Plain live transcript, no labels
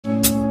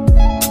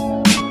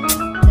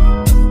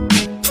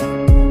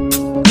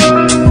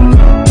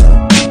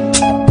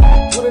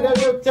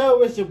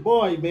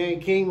boy, man,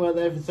 King.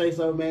 Whether ever say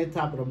so, man.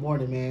 Top of the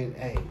morning, man.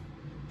 Hey,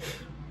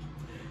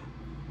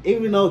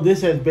 even though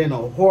this has been a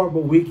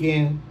horrible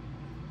weekend,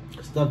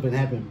 stuff been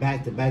happening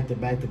back to back to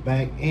back to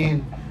back,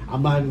 and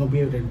I'm not even gonna be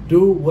able to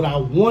do what I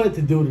wanted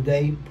to do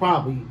today.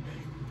 Probably.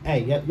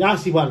 Hey, y'all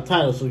see by the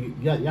title, so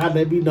y'all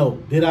let me know.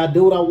 Did I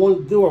do what I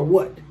wanted to do or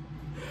what?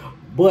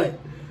 But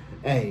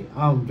hey,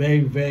 I'm very,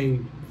 very,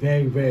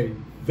 very, very,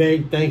 very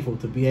thankful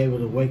to be able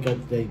to wake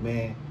up today,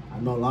 man. I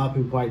know a lot of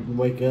people probably didn't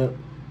wake up,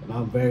 and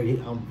I'm very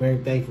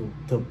thankful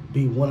to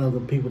be one of the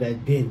people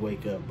that did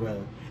wake up,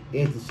 bro,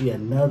 and to see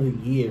another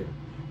year.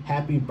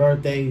 Happy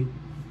birthday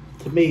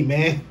to me,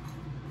 man.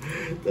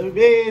 To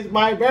me, it's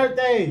my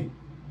birthday.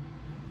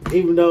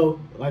 Even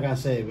though, like I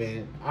said,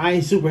 man, I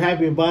ain't super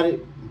happy about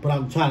it, but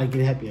I'm trying to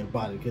get happy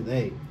about it because,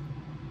 hey,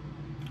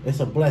 it's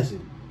a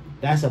blessing.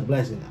 That's a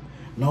blessing.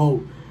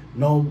 No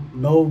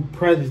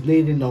presents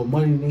needed, no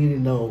money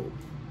needed, no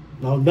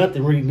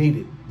nothing really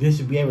needed. Just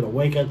to be able to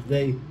wake up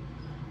today,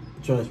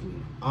 trust me,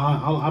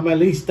 I'm at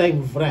least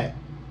thankful for that.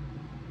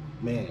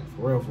 Man,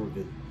 for real, for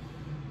good.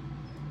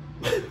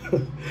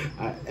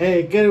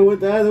 Hey, get it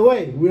with the other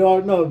way. We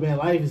all know, man,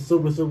 life is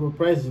super, super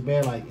precious,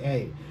 man. Like,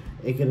 hey,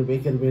 it could have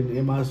been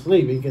in my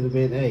sleep. It could have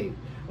been, hey,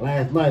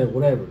 last night or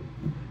whatever.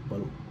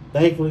 But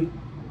thankfully,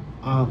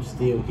 I'm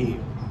still here.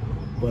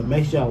 But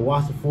make sure y'all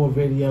watch the full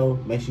video.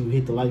 Make sure you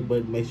hit the like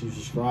button. Make sure you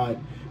subscribe.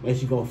 Make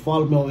sure you go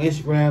follow me on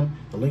Instagram.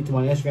 The link to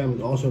my Instagram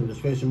is also in the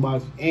description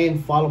box.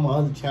 And follow my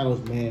other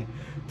channels, man.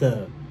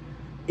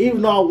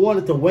 Even though I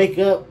wanted to wake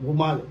up with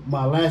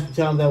my last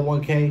channel at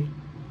 1K,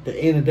 to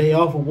end the day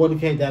off with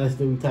 1K, that'll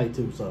still be tight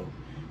too. So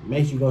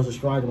make sure you go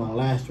subscribe to my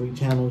last 3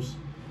 channels.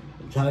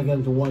 I'm trying to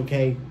get them to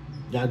 1K.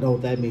 Y'all know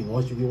what that means.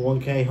 Once you get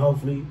 1K,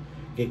 hopefully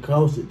get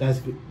close.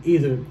 That's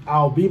either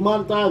I'll be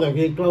monetized or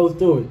get close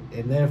to it.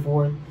 And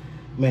therefore,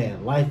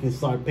 man, life can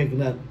start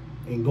picking up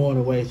and going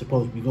the way it's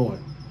supposed to be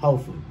going.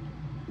 Hopefully.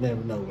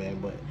 Never know, man.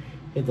 But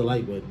hit the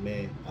like button,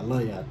 man. I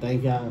love y'all.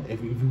 Thank y'all.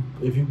 If you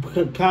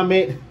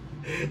comment,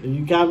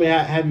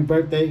 happy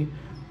birthday,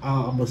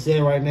 I'm gonna say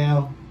it right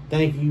now.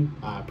 Thank you.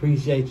 I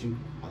appreciate you.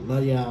 I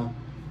love y'all.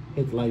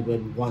 Hit the like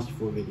button. Watch the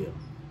full video.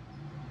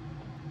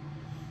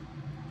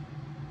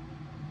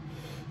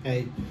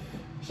 Hey,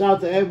 shout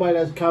out to everybody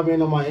that's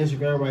commenting on my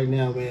Instagram right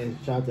now, man.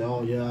 Shout out to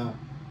all y'all.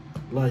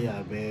 Love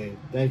y'all, man.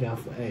 Thank y'all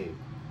for, hey,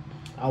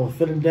 I was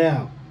feeling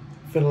down.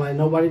 Feeling like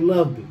nobody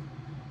loved me.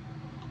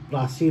 But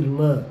I see the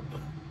love.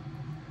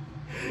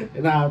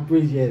 And I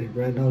appreciate it,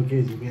 bro. No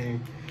kidding,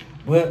 man.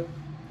 But,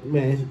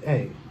 man,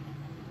 hey,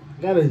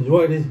 I gotta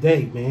enjoy this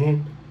day,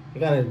 man. I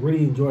gotta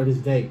really enjoy this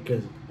day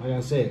because, like I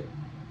said,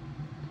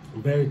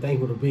 I'm very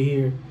thankful to be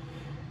here.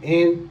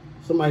 And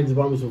somebody just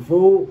brought me some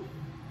food.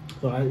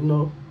 So, I,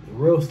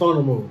 real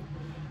stoner move.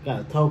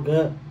 Got to toke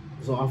up.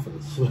 So, I'm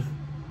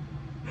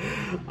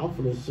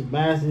finna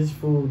smash this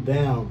food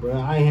down, bro.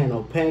 I ain't had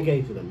no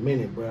pancakes in a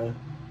minute, bro.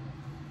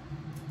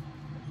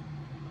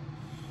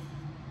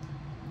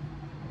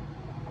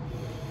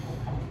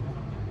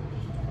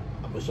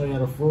 I'm gonna show y'all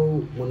the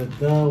food when it's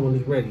done, when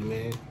it's ready,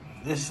 man.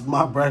 This is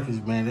my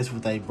breakfast, man. This is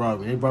what they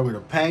brought me. They brought me the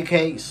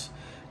pancakes,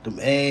 them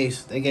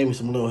eggs. They gave me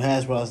some little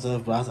hash brown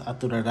stuff, but I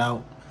threw that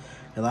out.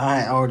 Because I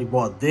had already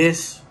bought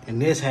this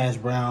and this hash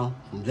brown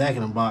from Jack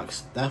in the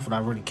Box. That's what I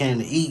really came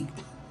to eat.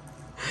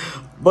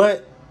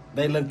 But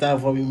they looked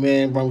out for me,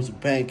 man. Brought me some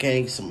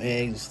pancakes, some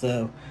eggs and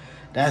stuff.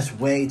 That's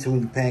way too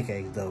many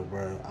pancakes, though,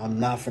 bro. I'm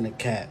not finna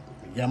cap.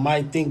 Y'all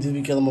might think just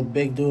because I'm a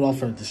big dude, I'm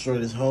finna destroy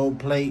this whole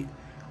plate.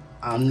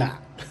 I'm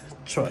not.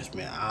 Trust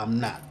me, I'm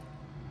not.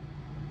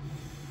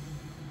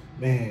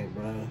 Man,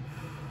 bro.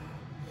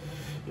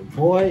 Your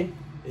boy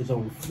is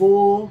on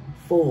full.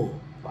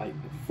 Like,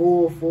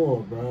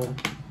 full, bro.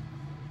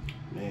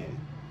 Man.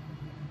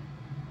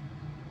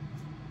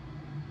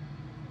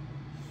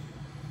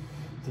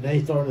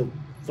 Today's starting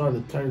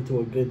to turn into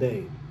a good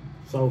day.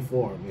 So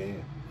far,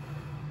 man.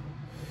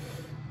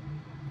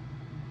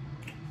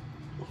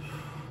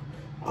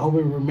 I hope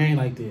it remain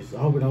like this. I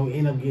hope it don't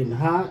end up getting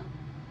hot.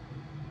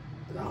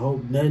 And I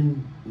hope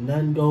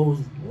nothing goes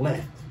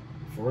left.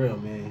 For real,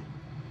 man.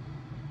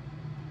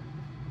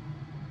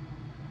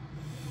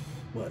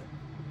 But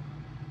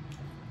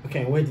I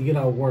can't wait to get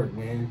out of work,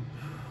 man.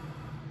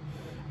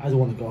 I just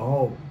want to go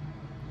home.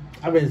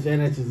 I've been saying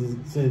that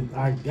since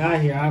I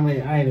got here. I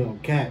ain't even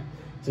cap.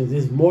 Since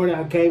this morning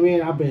I came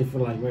in, I've been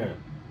feeling like, man,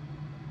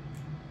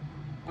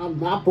 I'm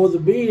not supposed to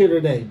be here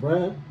today,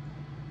 bruh.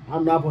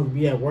 I'm not supposed to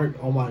be at work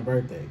on my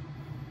birthday.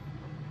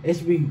 It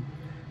should be,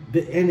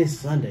 and it's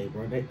Sunday,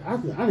 bro. I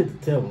need to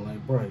tell them,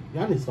 like, bro,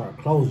 y'all need to start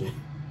closing.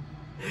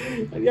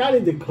 Y'all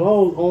need to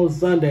close on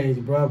Sundays,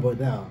 bro. But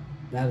now,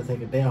 that'll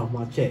take a day off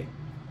my check.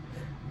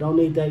 Don't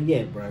need that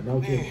yet, bro.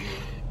 No kidding.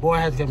 Boy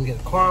has to come get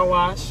a car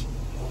wash.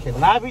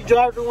 Cannot be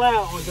driving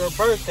around on your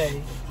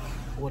birthday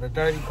with a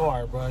dirty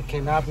car, bro.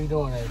 Cannot be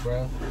doing that,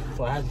 bro.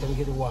 So I have to come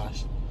get it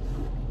washed.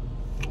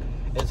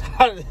 It's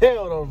hot as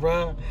hell, though,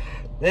 bro.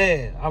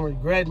 Man, I'm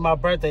regretting my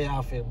birthday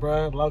outfit,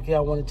 bro. Lucky I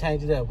want to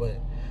change it up, but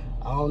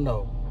I don't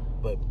know.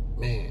 But,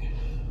 man,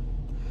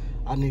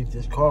 I need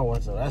this car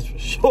wash, so that's for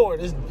sure.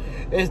 This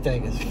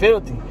thing is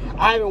filthy.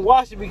 I haven't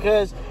washed it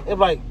because it's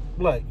like,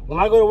 look, when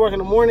I go to work in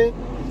the morning,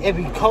 it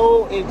be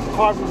cold, the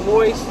car be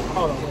moist.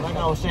 Hold on, like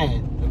I was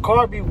saying, the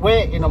car be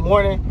wet in the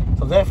morning,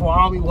 so therefore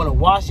I don't even want to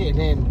wash it. And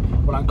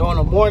then when I go in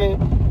the morning,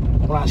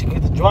 when I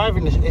get to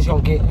driving, it's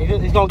gonna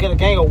get a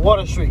gang of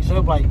water streaks. So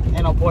it's like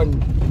ain't no point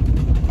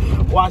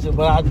in washing.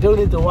 But I do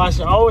need to wash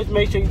it. Always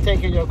make sure you take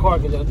care of your car,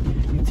 because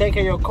you take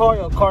care of your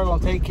car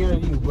gonna take care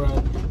of you, bro.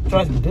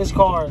 Trust me, this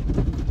car,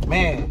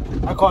 man,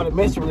 I call it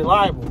Mr.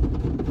 Reliable.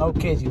 No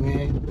kidding you,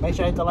 man. Make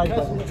sure you hit the like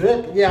button.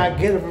 Drip, yeah, I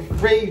get it for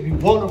free. If you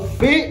want to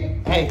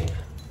fit, hey,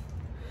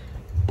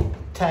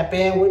 tap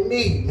in with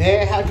me,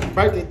 man. Happy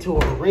birthday to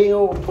a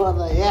real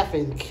mother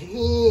effing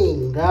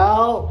king,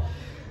 dog.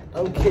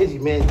 No kidding you,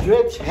 man.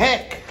 Drip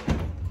check.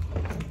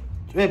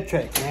 Drip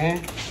check,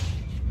 man.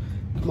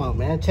 Come on,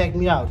 man. Check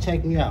me out.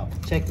 Check me out.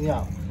 Check me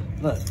out.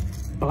 Look,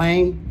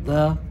 blame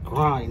the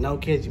grind. No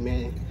kidding you,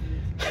 man.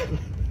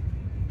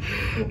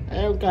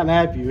 I'm kind of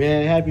happy,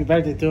 man. Happy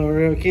birthday to a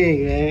real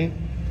king,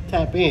 man.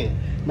 Tap in.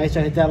 Make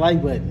sure you hit that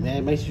like button,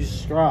 man. Make sure you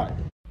subscribe.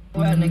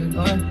 Where a nigga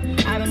going?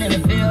 I've been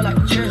in the field like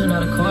the children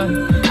of the corn.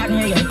 I can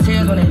hear your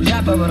tears when they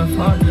drop over the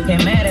phone.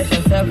 Get mad at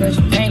yourself cause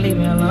you can't leave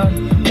me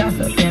alone.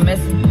 Gossip and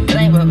messy, that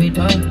ain't what we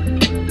doing.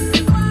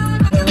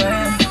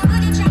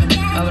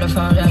 Over the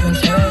phone, dropping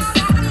stress.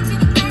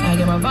 I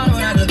get my phone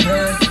when I get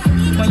dressed.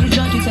 When you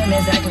drunk, you tell me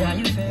exactly how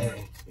you feel.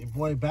 Hey, your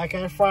boy back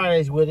at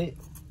Fridays with it.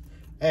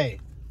 Hey,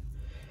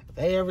 if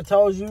they ever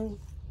told you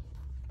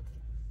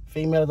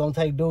females don't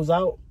take dudes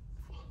out,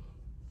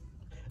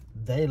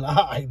 they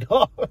lied,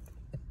 dog.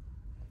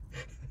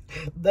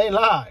 They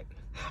lied.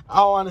 I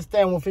don't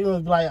understand when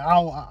females be like,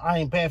 I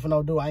ain't paying for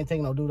no dude. I ain't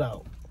taking no dude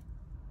out.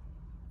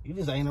 You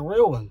just ain't a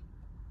real one.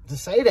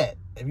 Just say that.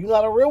 If you're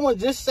not a real one,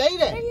 just say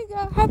that. There you go.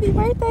 Happy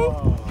birthday.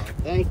 Oh,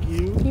 thank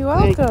you. You're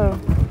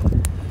welcome.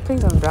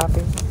 Please don't drop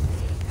it.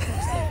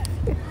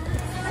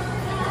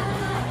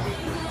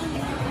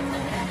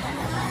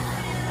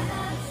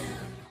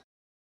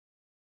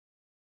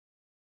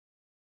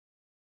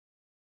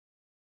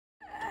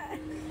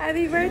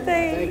 Happy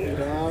birthday. Thank you,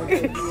 dog.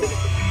 Thank you.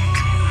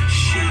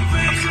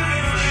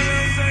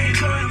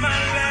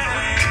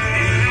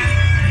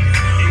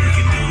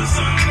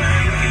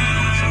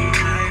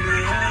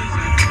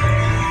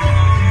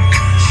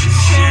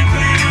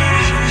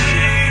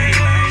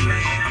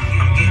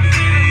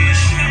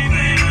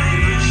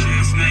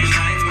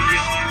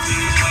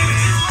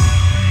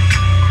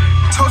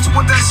 Toast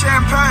with that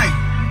champagne.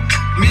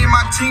 Me and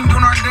my team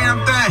doing our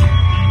damn thing.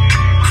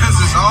 Cause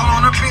it's all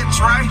on the bitch,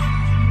 right?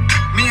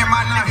 Me and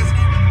my niggas.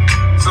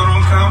 So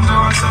don't come to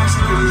our sex,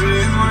 cause it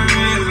is what it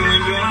is,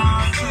 and we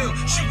do.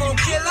 She won't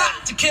kill it.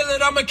 To kill it,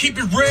 I'ma keep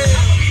it real.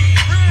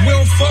 We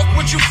don't fuck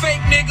with you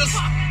fake niggas.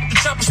 The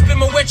chopper spin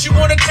my wet, you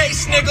wanna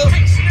taste, nigga.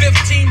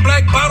 15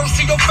 black bottles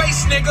to your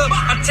face, nigga.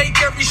 I take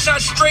every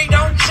shot straight,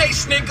 I don't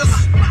chase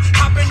niggas.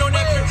 Hopping on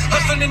that,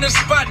 hustling in the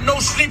spot, no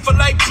sleep for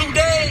like 2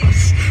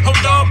 days.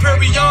 Hold on,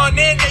 Perignon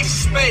and Ace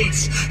of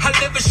Spades. I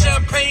live a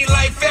champagne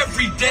life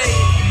every day.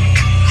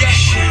 Yeah,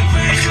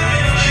 champagne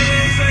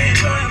life,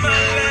 enjoy my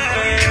life.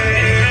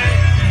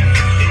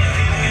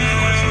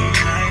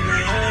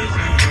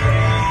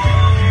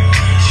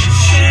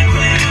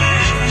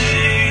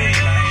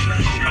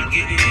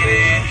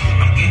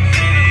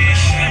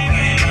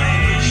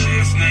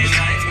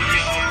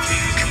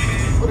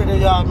 What it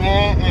is, y'all,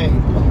 man? Hey,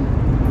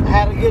 I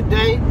had a good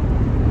day.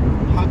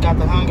 Got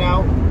to hang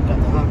out.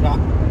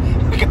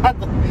 Got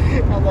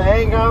to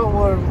hang out.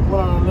 Went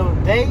on a little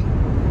date.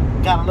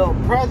 Got a little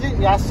present.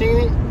 Y'all seen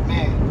it?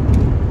 Man,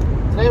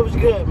 today was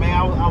good, man.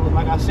 I was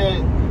like I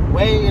said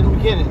way in the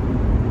beginning,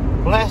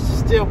 blessed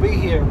to still be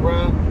here,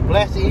 bro.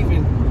 Blessed to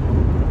even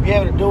be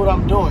able to do what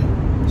I'm doing.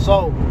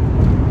 So,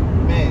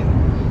 man,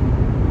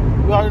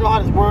 we already know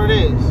how this word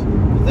is.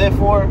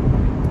 Therefore,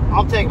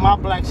 I'm taking my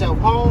black self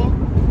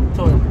home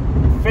to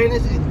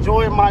finish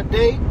enjoying my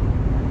day.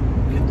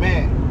 Because,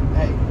 man,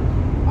 hey,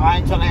 I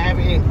ain't trying to have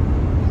it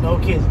in. No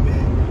kids,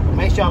 man.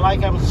 Make sure y'all like,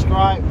 comment,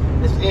 subscribe.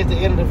 This is the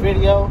end of the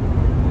video.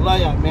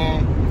 Love y'all,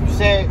 man.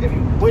 If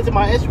you went to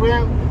my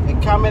Instagram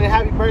and commented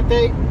happy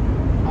birthday,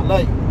 I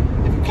love you.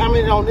 If you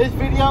commented on this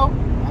video,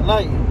 I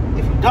love you.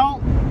 If you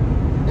don't,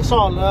 it's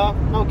all love.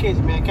 No kids,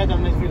 man. Catch you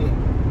on the next video.